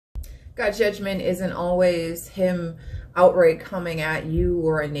God's judgment isn't always him outright coming at you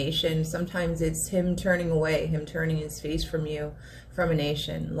or a nation. Sometimes it's him turning away, him turning his face from you, from a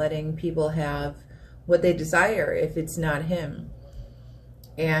nation, letting people have what they desire if it's not him.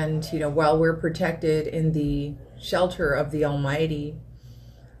 And, you know, while we're protected in the shelter of the Almighty,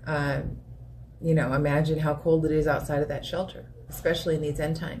 you know, imagine how cold it is outside of that shelter, especially in these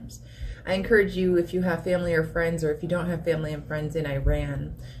end times. I encourage you, if you have family or friends, or if you don't have family and friends in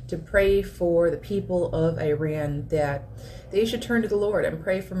Iran, to pray for the people of Iran, that they should turn to the Lord and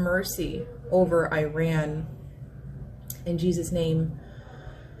pray for mercy over Iran in Jesus' name.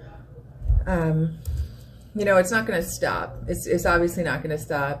 You know, it's not going to stop. It's obviously not going to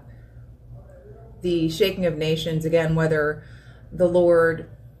stop. The shaking of nations, again, whether the Lord...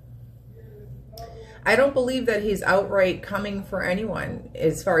 I don't believe that he's outright coming for anyone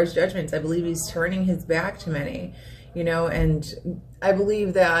as far as judgments. I believe he's turning his back to many, you know, and I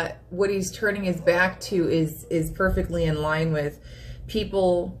believe that what he's turning his back to is perfectly in line with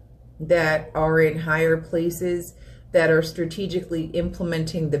people that are in higher places that are strategically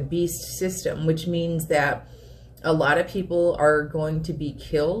implementing the beast system, which means that a lot of people are going to be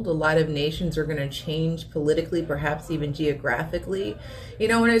killed. A lot of nations are going to change politically, perhaps even geographically, you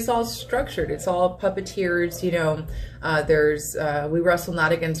know, and it's all structured. It's all puppeteers, you know. We wrestle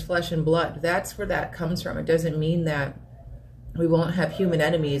not against flesh and blood. That's where that comes from. It doesn't mean that we won't have human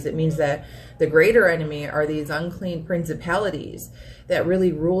enemies. It means that the greater enemy are these unclean principalities that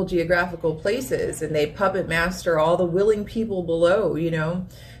really rule geographical places, and they puppet master all the willing people below, you know.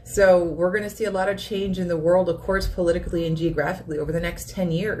 So we're going to see a lot of change in the world, of course, politically and geographically over the next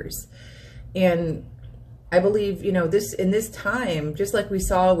 10 years. And I believe, you know, in this time, just like we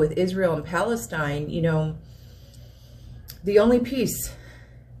saw with Israel and Palestine, you know, the only peace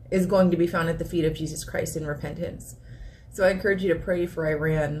is going to be found at the feet of Jesus Christ in repentance. So I encourage you to pray for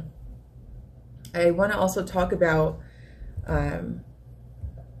Iran. I want to also talk about the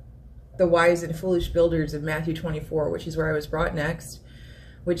wise and foolish builders of Matthew 24, which is where I was brought next,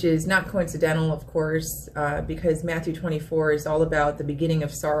 which is not coincidental, of course, because Matthew 24 is all about the beginning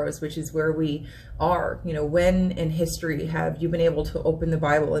of sorrows, which is where we are. You know, when in history have you been able to open the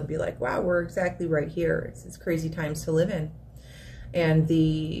Bible and be like, wow, we're exactly right here. It's crazy times to live in. And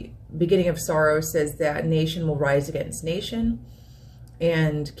the beginning of sorrow says that nation will rise against nation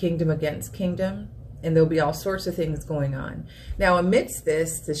and kingdom against kingdom, and there'll be all sorts of things going on. Now, amidst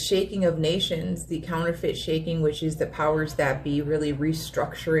this, the shaking of nations, the counterfeit shaking, which is the powers that be really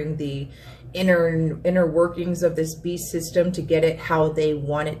restructuring the inner workings of this beast system to get it how they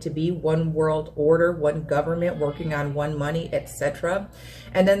want it to be, one world order, one government working on one money, etc.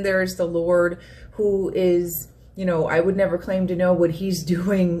 And then there's the Lord, who is, you know, I would never claim to know what he's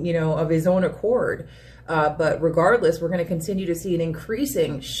doing, you know, of his own accord. But regardless, we're going to continue to see an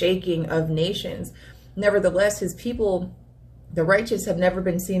increasing shaking of nations. Nevertheless, his people, the righteous, have never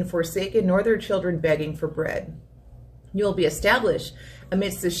been seen forsaken, nor their children begging for bread. You'll be established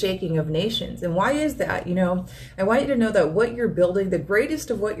amidst the shaking of nations. And why is that? You know, I want you to know that what you're building, the greatest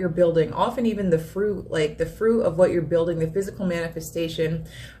of what you're building, often even the fruit, like the fruit of what you're building, the physical manifestation,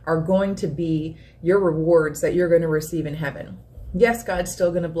 are going to be your rewards that you're going to receive in heaven. Yes, God's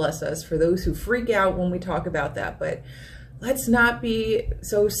still going to bless us for those who freak out when we talk about that, but let's not be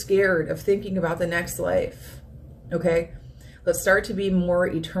so scared of thinking about the next life, okay? Let's start to be more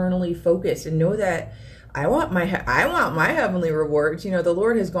eternally focused and know that I want my heavenly rewards. You know, the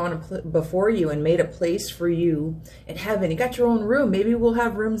Lord has gone before you and made a place for you in heaven. You got your own room. Maybe we'll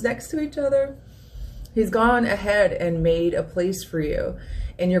have rooms next to each other. He's gone ahead and made a place for you,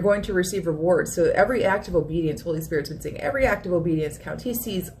 and you're going to receive rewards. So every act of obedience, Holy Spirit's been saying, every act of obedience counts. He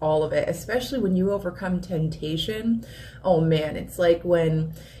sees all of it, especially when you overcome temptation. Oh man, it's like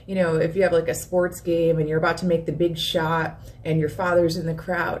when, you know, if you have like a sports game and you're about to make the big shot and your father's in the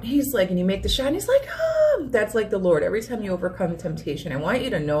crowd, he's like, and you make the shot and he's like, oh, that's like the Lord. Every time you overcome temptation, I want you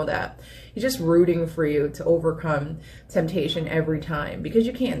to know that. He's just rooting for you to overcome temptation every time, because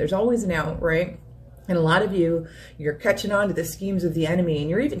you can. There's always an out, right? And a lot of you, you're catching on to the schemes of the enemy, and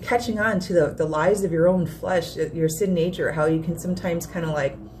you're even catching on to the lies of your own flesh, your sin nature, how you can sometimes kind of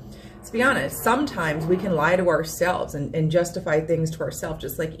like, let's be honest, sometimes we can lie to ourselves and justify things to ourselves,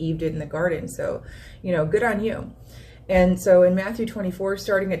 just like Eve did in the garden. So, you know, good on you. And so in Matthew 24,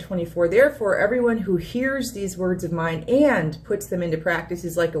 starting at 24, therefore everyone who hears these words of mine and puts them into practice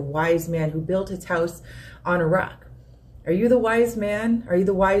is like a wise man who built his house on a rock. Are you the wise man? Are you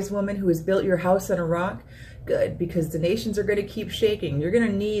the wise woman who has built your house on a rock? Good, because the nations are going to keep shaking. You're going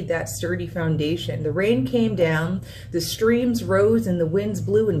to need that sturdy foundation. The rain came down, the streams rose, and the winds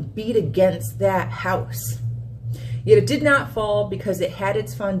blew and beat against that house. Yet it did not fall because it had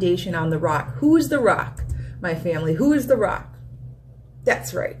its foundation on the rock. Who is the rock, my family? Who is the rock?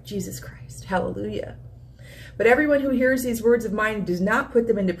 That's right, Jesus Christ. Hallelujah. But everyone who hears these words of mine and does not put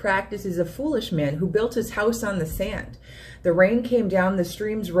them into practice is a foolish man who built his house on the sand. The rain came down, the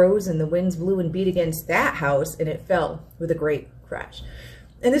streams rose, and the winds blew and beat against that house, and it fell with a great crash.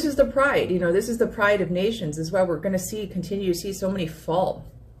 And this is the pride, this is the pride of nations. This is why we're going to continue to see so many fall.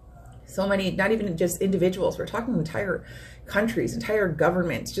 So many, not even just individuals, we're talking entire countries, entire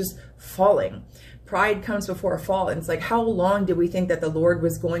governments just falling. Pride comes before a fall. And it's like, how long did we think that the Lord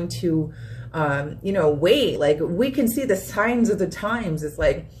was going to, wait? Like, we can see the signs of the times. It's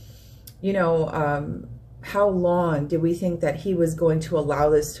like, how long did we think that he was going to allow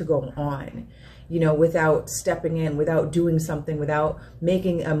this to go on? Without stepping in, without doing something, without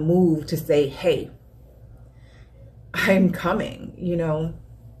making a move to say, hey, I'm coming,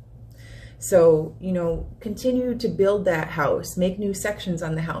 So, continue to build that house, make new sections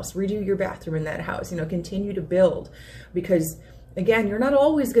on the house, redo your bathroom in that house, continue to build, because again, you're not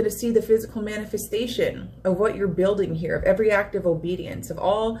always going to see the physical manifestation of what you're building here, of every act of obedience, of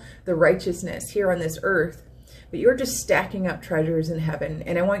all the righteousness here on this earth. But you're just stacking up treasures in heaven.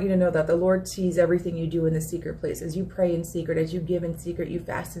 And I want you to know that the Lord sees everything you do in the secret place. As you pray in secret, as you give in secret, you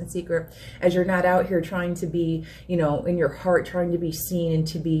fast in secret, as you're not out here trying to be, in your heart, trying to be seen and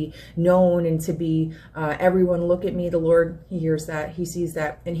to be known and to be, everyone look at me. The Lord, he hears that, he sees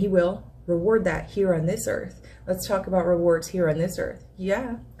that, and he will reward that here on this earth. Let's talk about rewards here on this earth.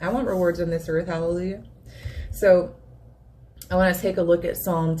 Yeah, I want rewards on this earth. Hallelujah. So I want to take a look at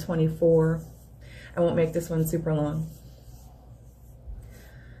Psalm 24. I won't make this one super long.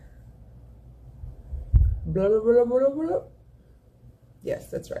 Blah, blah, blah, blah, blah. Yes,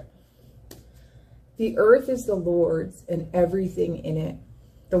 that's right. The earth is the Lord's and everything in it,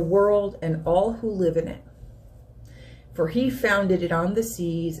 the world and all who live in it. For he founded it on the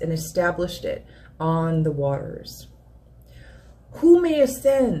seas and established it on the waters. Who may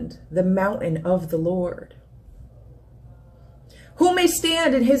ascend the mountain of the Lord? Who may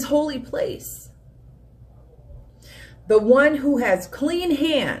stand in his holy place? The one who has clean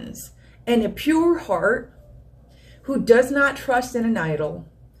hands and a pure heart, who does not trust in an idol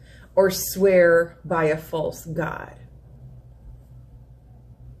or swear by a false god.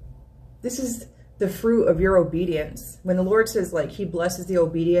 This is the fruit of your obedience. When the Lord says, like, he blesses the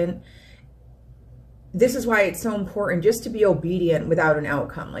obedient, this is why it's so important just to be obedient without an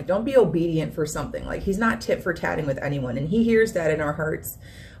outcome. Like, don't be obedient for something. Like, he's not tit for tatting with anyone. And he hears that in our hearts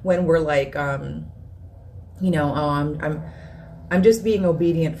when we're like, I'm just being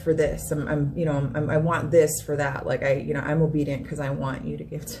obedient for this. I want this for that. Like, I'm obedient because I want you to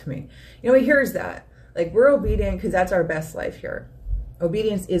give to me. He hears that. Like, we're obedient because that's our best life here.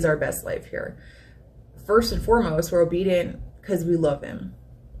 Obedience is our best life here. First and foremost, we're obedient because we love him.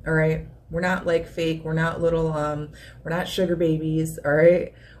 All right. We're not like fake. We're not little, we're not sugar babies. All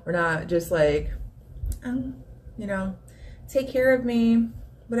right. We're not just like, take care of me,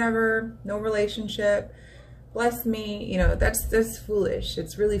 whatever, no relationship. Bless me, that's foolish.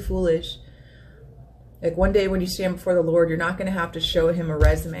 It's really foolish. Like, one day when you stand before the Lord, you're not going to have to show him a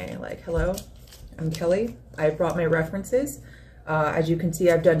resume. Like, hello, I'm Kelly. I brought my references. As you can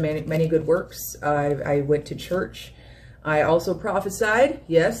see, I've done many good works. I went to church. I also prophesied.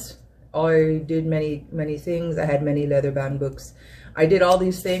 Yes, I did many things. I had many leather-bound books. I did all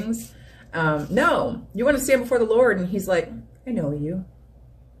these things. No, you want to stand before the Lord, and he's like, I know you.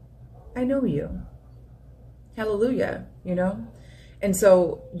 I know you. Hallelujah, And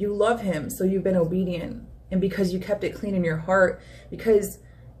so you love him, so you've been obedient. And because you kept it clean in your heart, because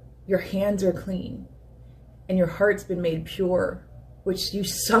your hands are clean and your heart's been made pure, which you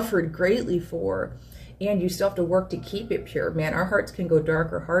suffered greatly for, and you still have to work to keep it pure. Man, our hearts can go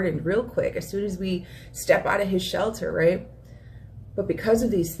dark or hardened real quick as soon as we step out of his shelter, right? But because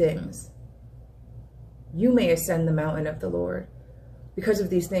of these things, you may ascend the mountain of the Lord. Because of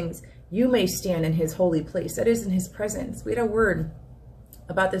these things, you may stand in his holy place. That is, in his presence. We had a word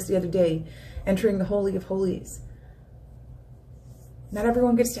about this the other day, entering the Holy of Holies. Not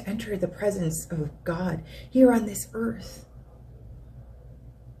everyone gets to enter the presence of God here on this earth.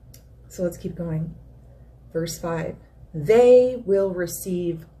 So let's keep going. Verse 5. They will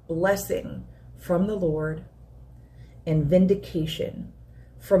receive blessing from the Lord and vindication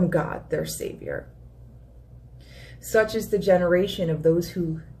from God, their Savior. Such is the generation of those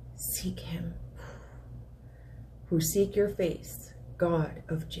who seek him, who seek your face, God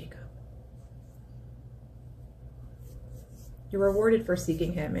of Jacob. You're rewarded for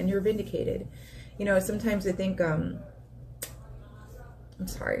seeking him, and you're vindicated. Sometimes I think, I'm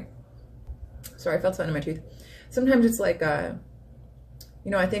sorry, I felt something in my tooth. Sometimes it's like, you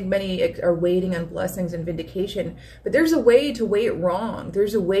know, I think many are waiting on blessings and vindication, but there's a way to wait wrong.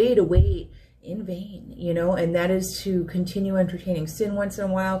 There's a way to wait in vain, you know, and that is to continue entertaining sin once in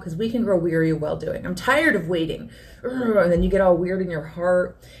a while, because we can grow weary of well-doing. I'm tired of waiting. And then you get all weird in your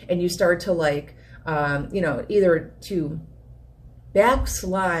heart and you start to like, you know, either to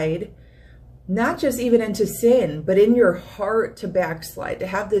backslide, not just even into sin, but in your heart to backslide, to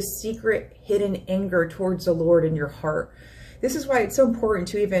have this secret hidden anger towards the Lord in your heart. This is why it's so important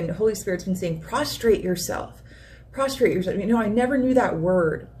to even, Holy Spirit's been saying, prostrate yourself. Prostrate yourself. You know, I never knew that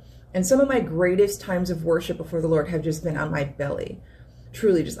word. And some of my greatest times of worship before the Lord have just been on my belly.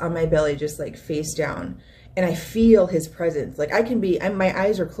 Truly just on my belly, just like face down. And I feel his presence. Like I can be, my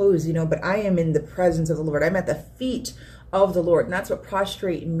eyes are closed, you know, but I am in the presence of the Lord. I'm at the feet of the Lord. And that's what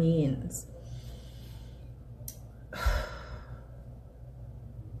prostrate means.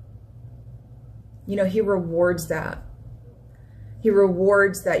 You know, he rewards that. He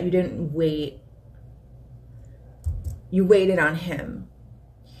rewards that you didn't wait. You waited on him.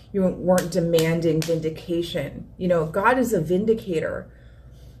 You weren't demanding vindication. You know, God is a vindicator.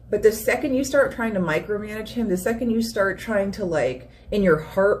 But the second you start trying to micromanage him, the second you start trying to like, in your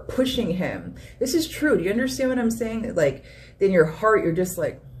heart, pushing him. This is true. Do you understand what I'm saying? Like, in your heart, you're just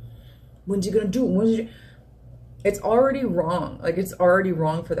like, when's he going to do it? When's he... It's already wrong. Like, it's already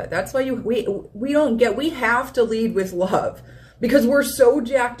wrong for that. That's why we have to lead with love. Because we're so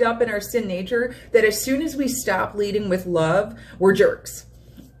jacked up in our sin nature that as soon as we stop leading with love, we're jerks.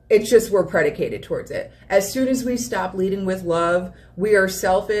 It's just we're predicated towards it. As soon as we stop leading with love, we are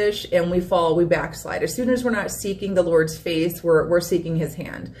selfish and we fall, we backslide. As soon as we're not seeking the Lord's face, we're seeking his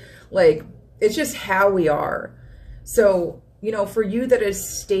hand. Like, it's just how we are. So, you know, for you that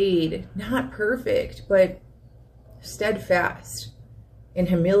has stayed, not perfect, but steadfast in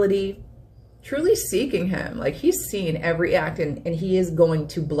humility, truly seeking him, like he's seen every act and he is going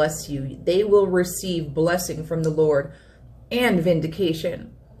to bless you. They will receive blessing from the Lord and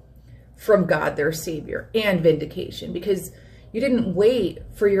vindication from God, their Savior, and vindication, because you didn't wait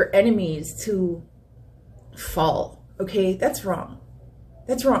for your enemies to fall. Okay, that's wrong.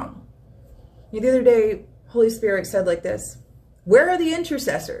 That's wrong. The other day, Holy Spirit said like this, where are the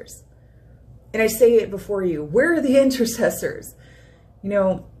intercessors? And I say it before you, where are the intercessors? You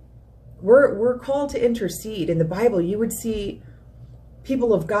know, we're called to intercede. In the Bible, you would see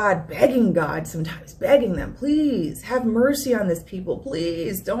people of God begging God sometimes, begging them, please have mercy on this people.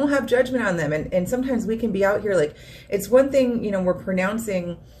 Please don't have judgment on them. And sometimes we can be out here like, it's one thing, you know, we're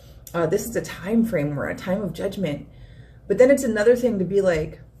pronouncing, this is a time frame, we're a time of judgment. But then it's another thing to be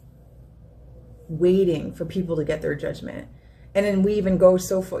like waiting for people to get their judgment. And then we even go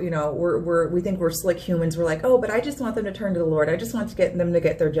so far, you know, we think we're slick humans. We're like, oh, but I just want them to turn to the Lord. I just want to get them to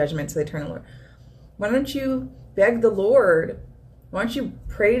get their judgment so they turn to the Lord. Why don't you beg the Lord? Why don't you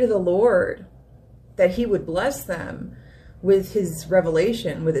pray to the Lord that he would bless them with his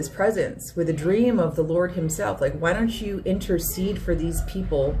revelation, with his presence, with a dream of the Lord himself? Like, why don't you intercede for these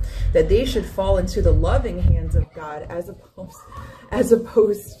people that they should fall into the loving hands of God as opposed to the as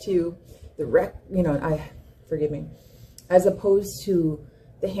opposed to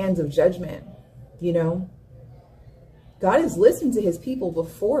the hands of judgment, you know? God has listened to his people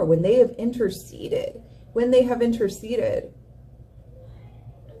before when they have interceded. When they have interceded,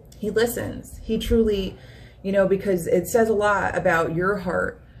 he listens. He truly, you know, because it says a lot about your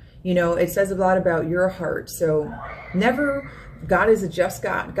heart. You know, it says a lot about your heart. So never, God is a just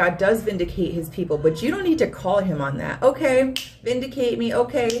God. God does vindicate his people, but you don't need to call him on that. Okay, vindicate me.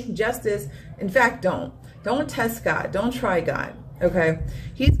 Okay, justice. In fact, don't test God. Don't try God. Okay,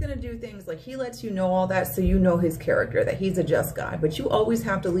 he's going to do things like he lets you know all that so you know his character, that he's a just God. But you always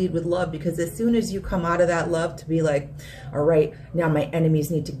have to lead with love, because as soon as you come out of that love to be like, all right, now my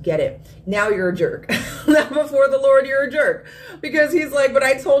enemies need to get it. Now you're a jerk. Now before the Lord, you're a jerk, because he's like, but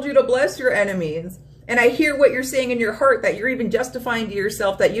I told you to bless your enemies. And I hear what you're saying in your heart, that you're even justifying to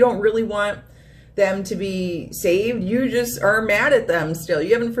yourself that you don't really want them to be saved. You just are mad at them still.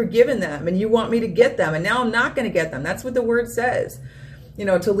 You haven't forgiven them and you want me to get them. And now I'm not going to get them. That's what the word says, you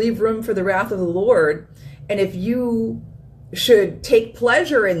know, to leave room for the wrath of the Lord. And if you should take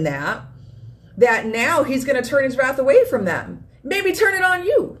pleasure in that now he's going to turn his wrath away from them. Maybe turn it on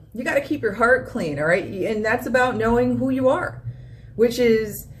you. You got to keep your heart clean. All right. And that's about knowing who you are, which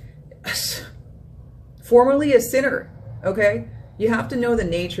is formerly a sinner. Okay. You have to know the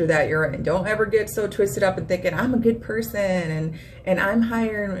nature that you're in. Don't ever get so twisted up and thinking, I'm a good person and I'm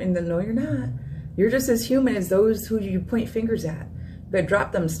higher. And no, you're not. You're just as human as those who you point fingers at. But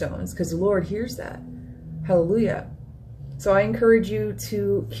drop them stones, because the Lord hears that. Hallelujah. So I encourage you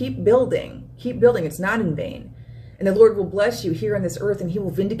to keep building. Keep building. It's not in vain. And the Lord will bless you here on this earth, and he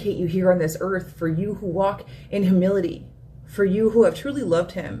will vindicate you here on this earth for you who walk in humility, for you who have truly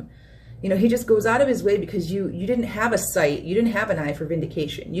loved him. You know, he just goes out of his way because you didn't have a sight. You didn't have an eye for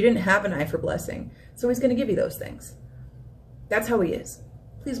vindication. You didn't have an eye for blessing. So he's going to give you those things. That's how he is.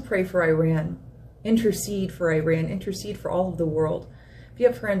 Please pray for Iran. Intercede for Iran. Intercede for all of the world. If you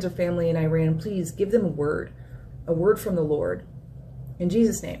have friends or family in Iran, please give them a word from the Lord. In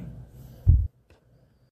Jesus' name.